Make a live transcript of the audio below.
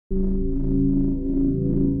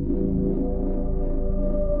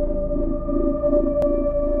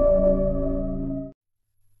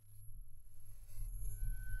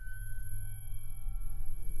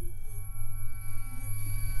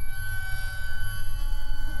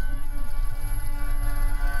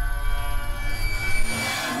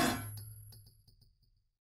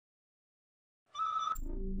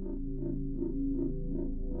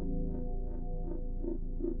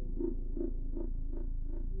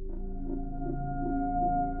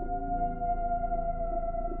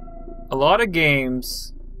A lot of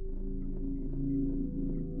games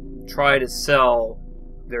try to sell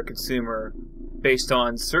their consumer based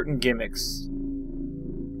on certain gimmicks,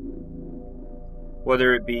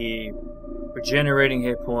 whether it be regenerating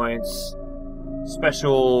hit points,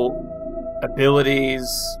 special abilities,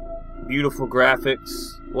 beautiful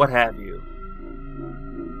graphics, what have you.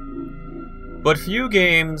 But few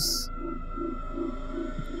games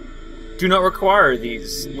do not require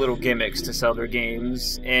these little gimmicks to sell their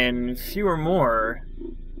games, and fewer more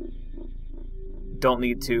don't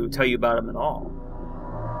need to tell you about them at all.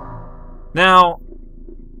 Now,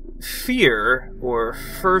 F.E.A.R, or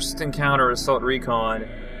First Encounter Assault Recon,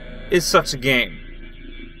 is such a game.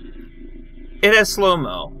 It has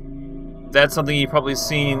slow-mo. That's something you've probably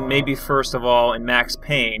seen maybe first of all in Max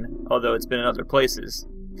Payne, although it's been in other places.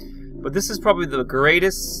 But this is probably the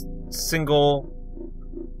greatest single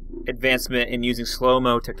advancement in using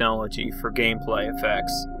slow-mo technology for gameplay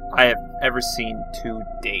effects I have ever seen to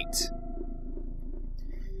date.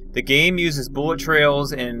 The game uses bullet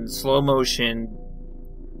trails and slow motion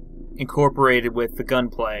incorporated with the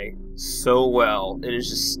gunplay so well. It is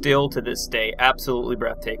just still to this day absolutely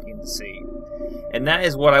breathtaking to see. And that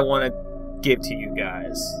is what I want to give to you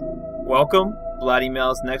guys. Welcome,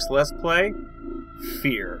 BLattymeow's next Let's Play,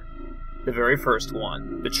 F.E.A.R. The very first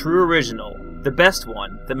one. The true original. The best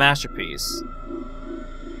one. The masterpiece.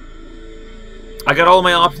 I got all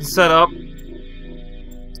my options set up.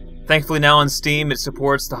 Thankfully now on Steam it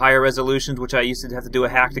supports the higher resolutions, which I used to have to do a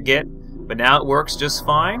hack to get. But now it works just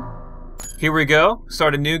fine. Here we go.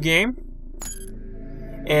 Start a new game.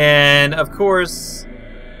 And of course,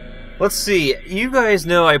 let's see. You guys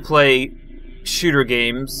know I play shooter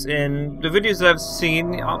games, and the videos that I've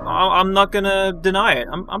seen, I'm not gonna deny it.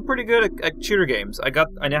 I'm pretty good at shooter games. I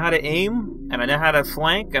know how to aim, and I know how to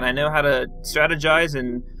flank, and I know how to strategize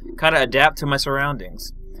and kind of adapt to my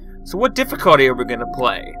surroundings. So what difficulty are we gonna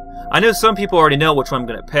play? I know some people already know which one I'm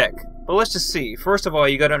gonna pick, but let's just see. First of all,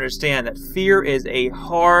 you gotta understand that F.E.A.R is a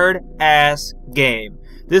hard-ass game.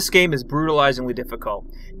 This game is brutalizingly difficult.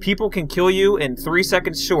 People can kill you in 3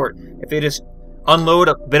 seconds short if they just unload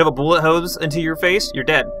a bit of a bullet hose into your face, you're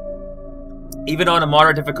dead. Even on a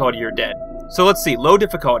moderate difficulty, you're dead. So let's see. Low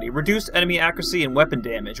difficulty. Reduced enemy accuracy and weapon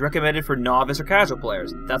damage. Recommended for novice or casual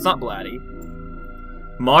players. That's not Blatty.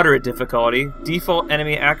 Moderate difficulty. Default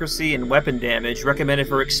enemy accuracy and weapon damage. Recommended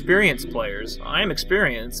for experienced players. I am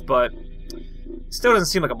experienced, but still doesn't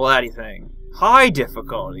seem like a Blatty thing. High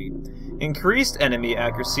difficulty. Increased enemy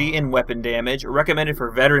accuracy and weapon damage. Recommended for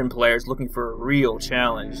veteran players looking for a real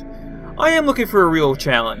challenge. I am looking for a real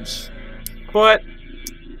challenge, but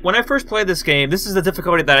when I first played this game, this is the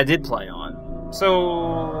difficulty that I did play on.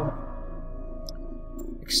 So,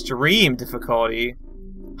 extreme difficulty,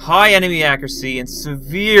 high enemy accuracy, and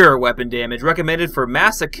severe weapon damage recommended for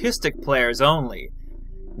masochistic players only.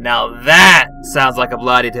 Now that sounds like a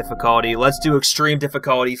Blatty difficulty. Let's do extreme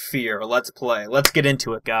difficulty F.E.A.R. Let's play. Let's get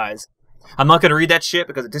into it, guys. I'm not going to read that shit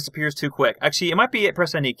because it disappears too quick. Actually, it might be at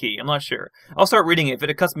press any key. I'm not sure. I'll start reading it. If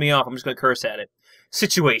it cuts me off, I'm just going to curse at it.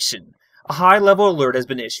 Situation. A high-level alert has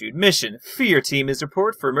been issued. Mission. F.E.A.R team is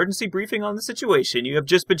report for emergency briefing on the situation. You have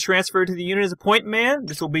just been transferred to the unit as a point man.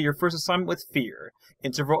 This will be your first assignment with F.E.A.R.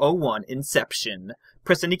 Interval 01. Inception.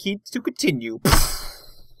 Press any key to continue.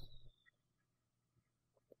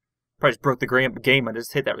 Probably just broke the game. I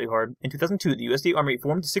just hit that really hard. In 2002, the USD Army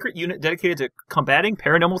formed a secret unit dedicated to combating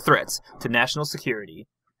paranormal threats to national security.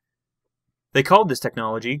 They called this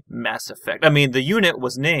technology Mass Effect. I mean, the unit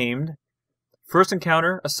was named First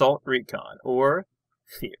Encounter Assault Recon, or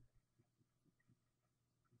F.E.A.R.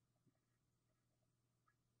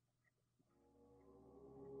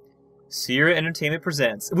 Sierra Entertainment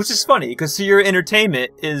presents, which is funny because Sierra Entertainment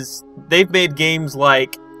they've made games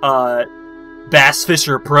like Bass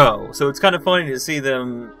Fisher Pro, so it's kind of funny to see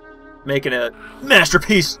them making a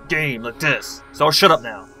masterpiece game like this. So I'll shut up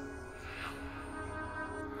now.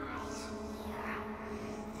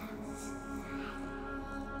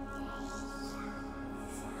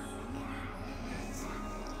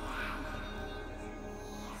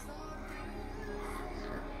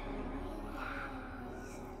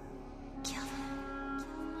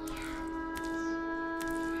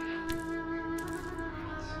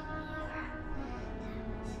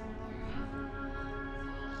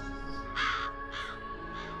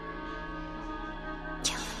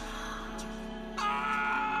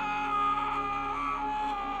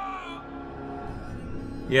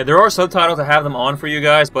 Yeah, there are subtitles. I have them on for you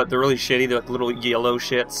guys, but they're really shitty. They're like little yellow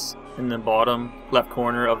shits in the bottom left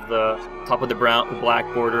corner of the top of the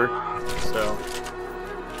black border. So.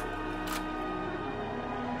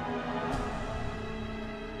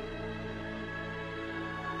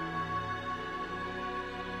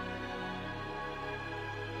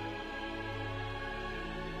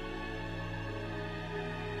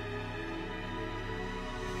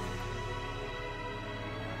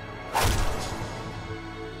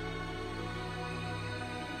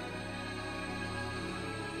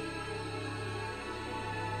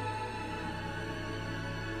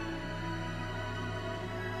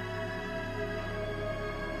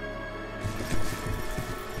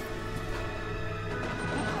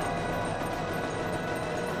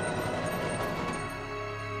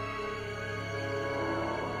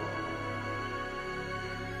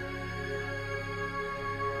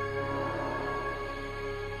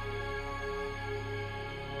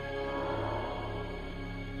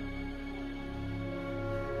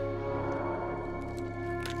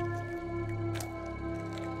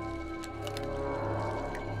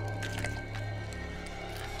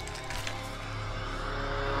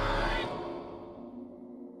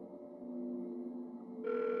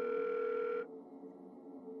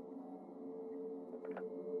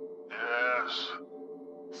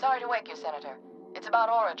 Sorry to wake you, Senator. It's about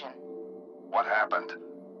Origin. What happened?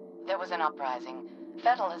 There was an uprising.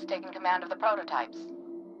 F.E.A.R has taken command of the prototypes.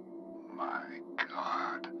 My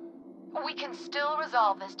God. We can still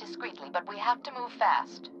resolve this discreetly, but we have to move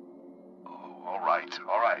fast. Oh, all right,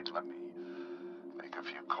 all right. Let me make a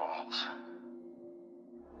few calls.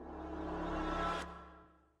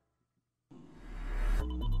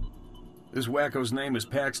 This wacko's name is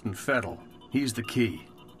Paxton F.E.A.R. He's the key.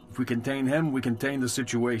 If we contain him, we contain the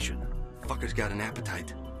situation. Fucker's got an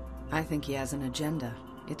appetite. I think he has an agenda.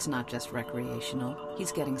 It's not just recreational.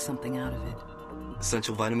 He's getting something out of it.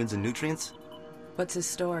 Essential vitamins and nutrients? What's his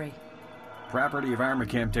story? Property of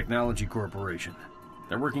Armacam Technology Corporation.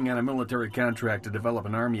 They're working on a military contract to develop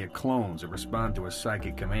an army of clones that respond to a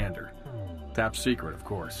psychic commander. Top secret, of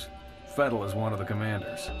course. F.E.A.R is one of the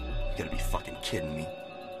commanders. You gotta be fucking kidding me.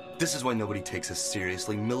 This is why nobody takes us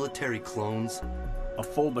seriously. Military clones? A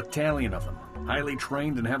full battalion of them. Highly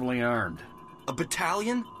trained and heavily armed. A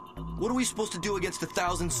battalion? What are we supposed to do against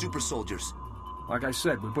 1,000 super soldiers? Like I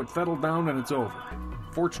said, we put F.E.A.R down and it's over.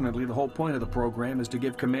 Fortunately, the whole point of the program is to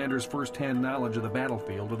give commanders first-hand knowledge of the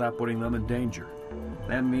battlefield without putting them in danger.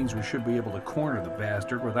 That means we should be able to corner the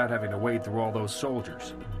bastard without having to wade through all those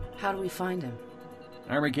soldiers. How do we find him?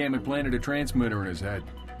 Armacam had planted a transmitter in his head.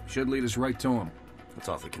 Should lead us right to him. That's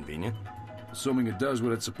awfully convenient. Assuming it does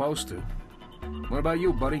what it's supposed to. What about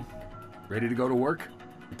you, buddy? Ready to go to work?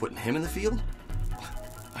 You putting him in the field?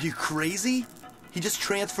 Are you crazy? He just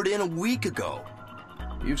transferred in a week ago.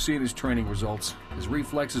 You've seen his training results. His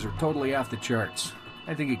reflexes are totally off the charts.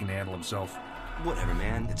 I think he can handle himself. Whatever,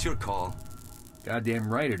 man. It's your call.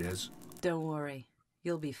 Goddamn right it is. Don't worry.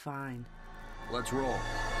 You'll be fine. Let's roll.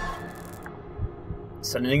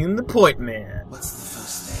 Sending in the point man. What's the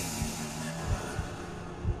first thing?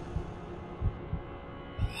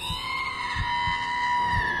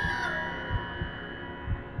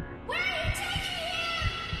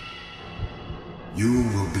 You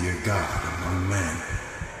will be a god among men.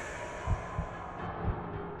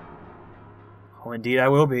 Oh, indeed I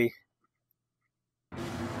will be.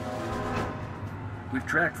 We've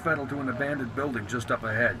tracked F.E.A.R to an abandoned building just up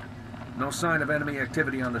ahead. No sign of enemy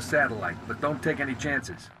activity on the satellite, but don't take any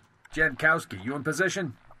chances. Jankowski, you in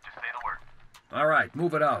position? Just say the word. All right,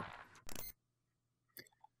 move it out.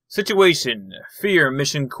 Situation. F.E.A.R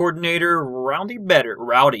mission coordinator Rowdy Betters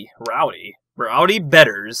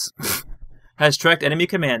has tracked enemy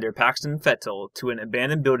commander Paxton F.E.A.R to an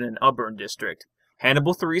abandoned building in Auburn district.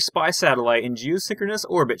 Hannibal 3 spy satellite in geosynchronous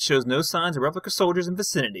orbit shows no signs of replica soldiers in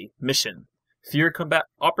vicinity. Mission. F.E.A.R combat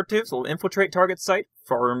operatives will infiltrate target site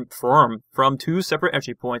from 2 separate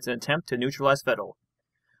entry points in an attempt to neutralize F.E.A.R.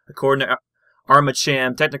 According to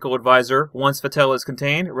Armacham technical advisor, once F.E.A.R is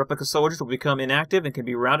contained, replica soldiers will become inactive and can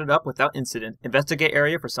be rounded up without incident. Investigate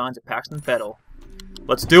area for signs of Paxton F.E.A.R.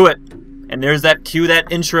 Let's do it! And there's that cue, that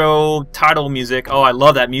intro title music. Oh, I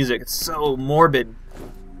love that music. It's so morbid.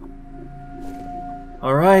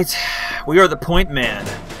 Alright, we are the point man.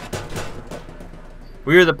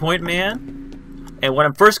 We are the point man. And what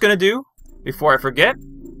I'm first going to do, before I forget,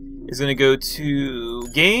 is going to go to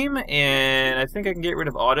game, and I think I can get rid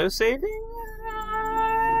of auto-saving?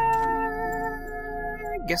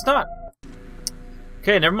 Guess not.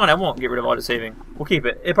 Okay, never mind, I won't get rid of auto-saving. We'll keep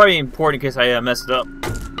it. It'll probably be important in case I mess it up.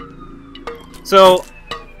 So,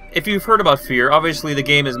 if you've heard about F.E.A.R, obviously the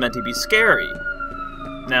game is meant to be scary.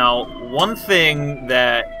 Now, one thing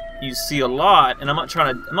that you see a lot, and I'm not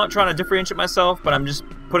trying to differentiate myself, but I'm just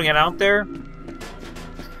putting it out there.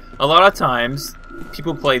 A lot of times,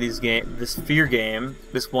 people play this F.E.A.R game,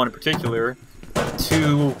 this one in particular,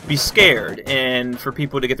 to be scared, and for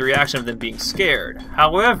people to get the reaction of them being scared.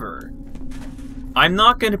 However, I'm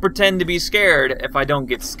not going to pretend to be scared if I don't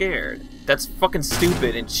get scared. That's fucking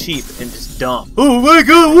stupid and cheap and just dumb. Oh my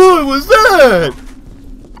god, what was that?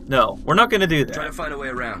 No, we're not going to do that. Try to find a way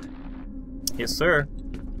around. Yes, sir.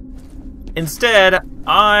 Instead,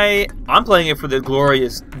 I'm playing it for the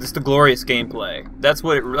glorious gameplay. That's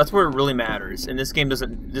what it really matters. And this game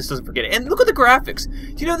doesn't forget it. And look at the graphics.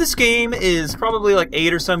 Do you know this game is probably like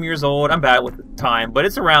 8 or some years old? I'm bad with time, but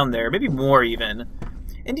it's around there, maybe more even.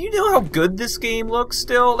 And do you know how good this game looks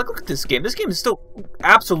still? Like, look at this game. This game is still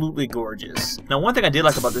absolutely gorgeous. Now, one thing I did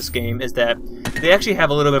like about this game is that they actually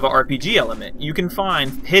have a little bit of an RPG element. You can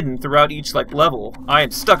find hidden throughout each level. I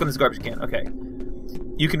am stuck in this garbage can. Okay.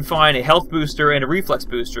 You can find a health booster and a reflex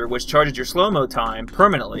booster, which charges your slow-mo time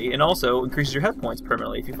permanently and also increases your health points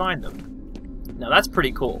permanently if you find them. Now, that's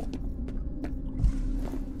pretty cool.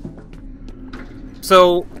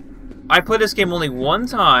 So, I played this game only one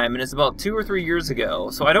time, and it's about 2 or 3 years ago,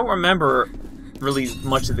 so I don't remember really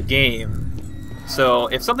much of the game. So,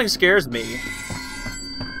 if something scares me,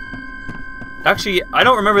 Actually, I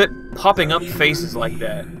don't remember it popping up faces like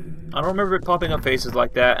that. I don't remember it popping up faces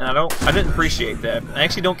like that, and I didn't appreciate that. I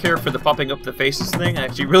actually don't care for the popping up the faces thing. I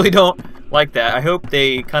actually really don't like that. I hope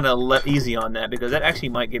they kind of let easy on that, because that actually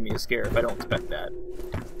might give me a scare if I don't expect that.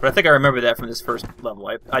 But I think I remember that from this first level.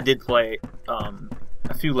 I did play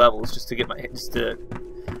a few levels just to get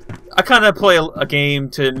I kind of play a game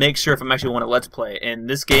to make sure if I'm actually want to let's play, and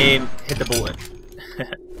this game hit the bullet.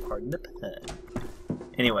 Pardon the pun.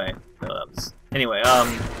 Anyway,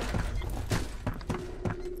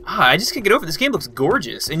 I just can't get over it. This game looks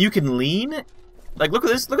gorgeous, and you can lean. Like, look at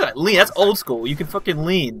this. Look at that lean. That's old school. You can fucking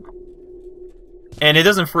lean, and it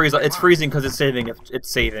doesn't freeze. It's freezing because it's saving. It's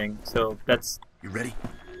saving. So that's. You ready?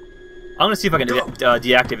 I'm gonna see if I can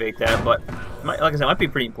deactivate that, but like I said, it might be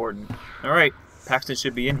pretty important. All right, Paxton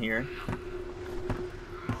should be in here.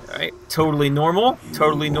 All right, totally normal.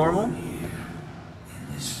 Totally normal.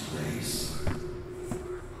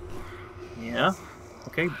 Yeah.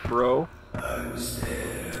 Okay, bro.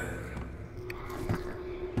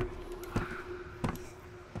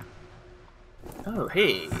 Oh,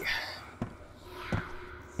 hey.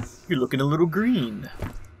 You're looking a little green.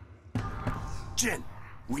 Jin,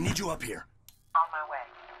 we need you up here. On my way.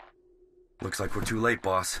 Looks like we're too late,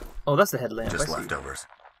 boss. Oh, that's the headlamp. Just leftovers.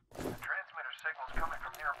 The transmitter signal's coming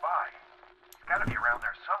from nearby. It's gotta be around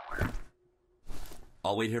there somewhere.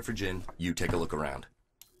 I'll wait here for Jin. You take a look around.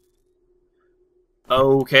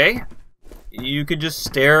 Okay. You could just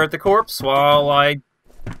stare at the corpse while I...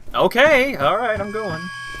 Okay, alright, I'm going.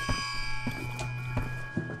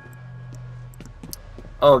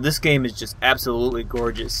 Oh, this game is just absolutely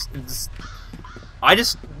gorgeous.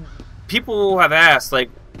 People have asked, like,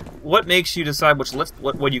 what makes you decide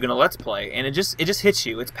what you're gonna let's play, and it just hits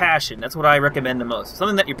you. It's passion. That's what I recommend the most.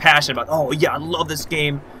 Something that you're passionate about. Oh yeah, I love this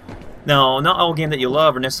game. No, not all game that you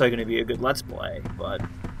love are necessarily going to be a good let's play, but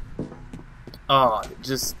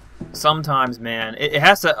just sometimes, man, it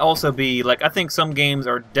has to also be like, I think some games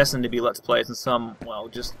are destined to be let's plays, and some, well,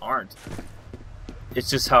 just aren't. It's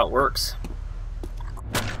just how it works.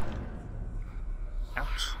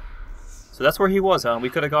 Ouch. So that's where he was, huh? We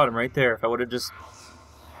could have got him right there if I would have just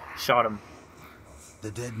shot him.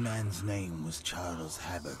 The dead man's name was Charles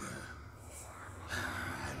Haberger.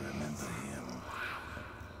 I remember him.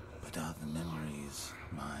 But are the memories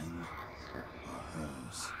mine or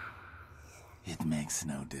hers? It makes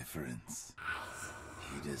no difference.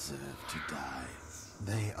 He deserved to die.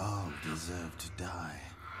 They all deserve to die.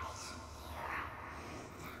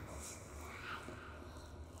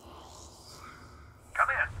 Come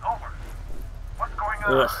in, over. What's going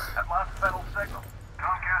on? That lost federal signal.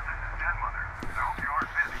 Comcast, this is 10 Mother. I hope you aren't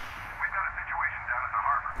busy. We've got a situation down at the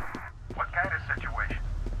harbor. What kind of situation?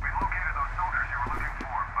 We located those soldiers you were looking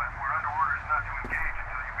for, but we're under orders not to engage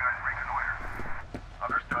until you guys reconnoiter.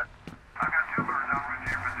 Understood. I've got 2 birds en route to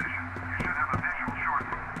your position. You should have a visual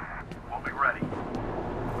shortly. We'll be ready.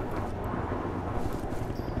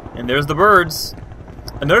 And there's the birds.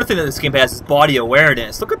 Another thing that this game has is body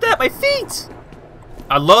awareness. Look at that, my feet!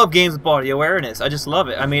 I love games with body awareness. I just love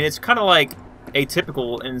it. I mean, it's kind of like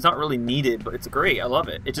atypical, and it's not really needed, but it's great. I love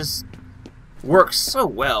it. It just works so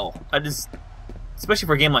well. Especially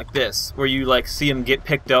for a game like this, where you like see him get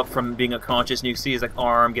picked up from being unconscious, and you see his like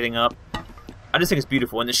arm getting up. I just think it's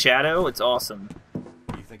beautiful. In the shadow, it's awesome.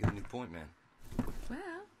 What do you think of the new point man?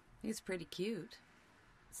 Well, he's pretty cute.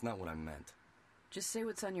 It's not what I meant. Just say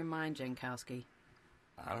what's on your mind, Jankowski.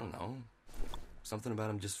 I don't know. Something about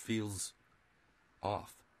him just feels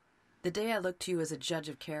off. The day I look to you as a judge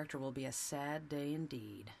of character will be a sad day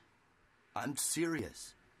indeed. I'm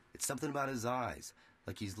serious. It's something about his eyes,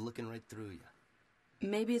 like he's looking right through you.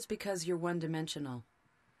 Maybe it's because you're one-dimensional.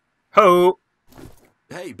 Ho!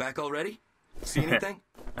 Hey, back already? See anything?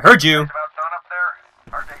 I heard you. It's about done up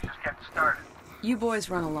there. Our day's just getting started. You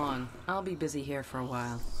boys run along. I'll be busy here for a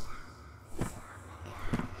while.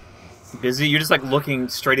 Busy? You're just like looking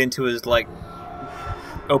straight into his like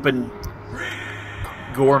open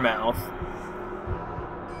gore mouth. Come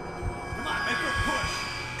on, make her push!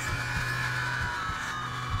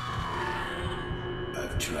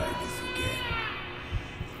 I've tried to forget.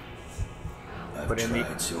 I've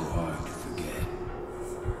tried so hard to forget.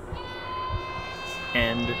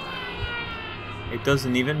 And it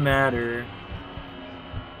doesn't even matter.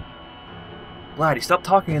 Blatty, stop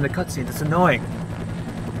talking in the cutscenes. It's annoying.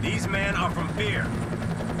 These men are from F.E.A.R.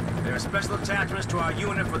 They are special attachments to our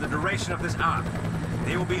unit for the duration of this op.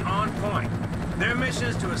 They will be on point. Their mission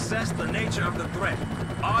is to assess the nature of the threat.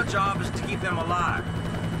 Our job is to keep them alive.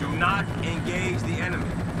 Do not engage the enemy.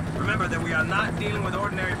 Remember that we are not dealing with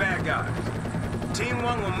ordinary bad guys. Team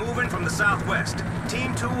 1 will move in from the southwest.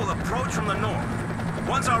 Team 2 will approach from the north.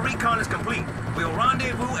 Once our recon is complete, we'll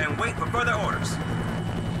rendezvous and wait for further orders.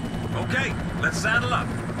 Okay, let's saddle up.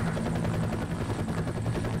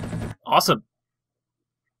 Awesome.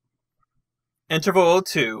 Interval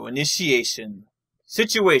 02, initiation.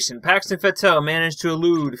 Situation: Paxton Fattel managed to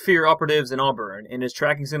elude F.E.A.R operatives in Auburn, and his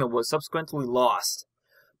tracking signal was subsequently lost.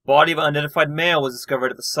 Body of unidentified male was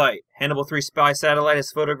discovered at the site. Hannibal 3 spy satellite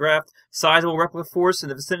has photographed sizable replica force in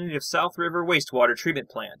the vicinity of South River wastewater treatment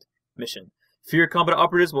plant. Mission: F.E.A.R combat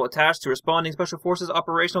operatives will attach to responding Special Forces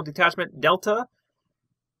Operational Detachment Delta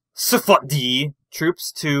SFD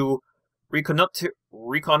troops to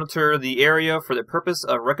reconnoiter the area for the purpose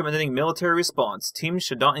of recommending military response. Teams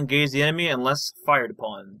should not engage the enemy unless fired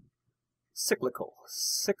upon. Cyclical.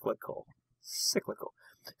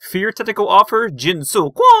 F.E.A.R technical officer Jin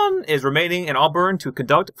So Kwon is remaining in Auburn to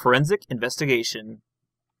conduct forensic investigation.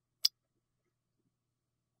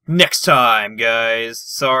 Next time, guys.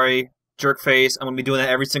 Sorry, jerkface. I'm going to be doing that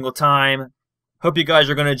every single time. Hope you guys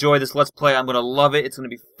are going to enjoy this Let's Play. I'm going to love it. It's going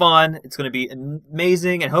to be fun. It's going to be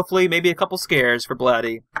amazing. And hopefully maybe a couple scares for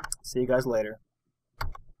Blatty. See you guys later.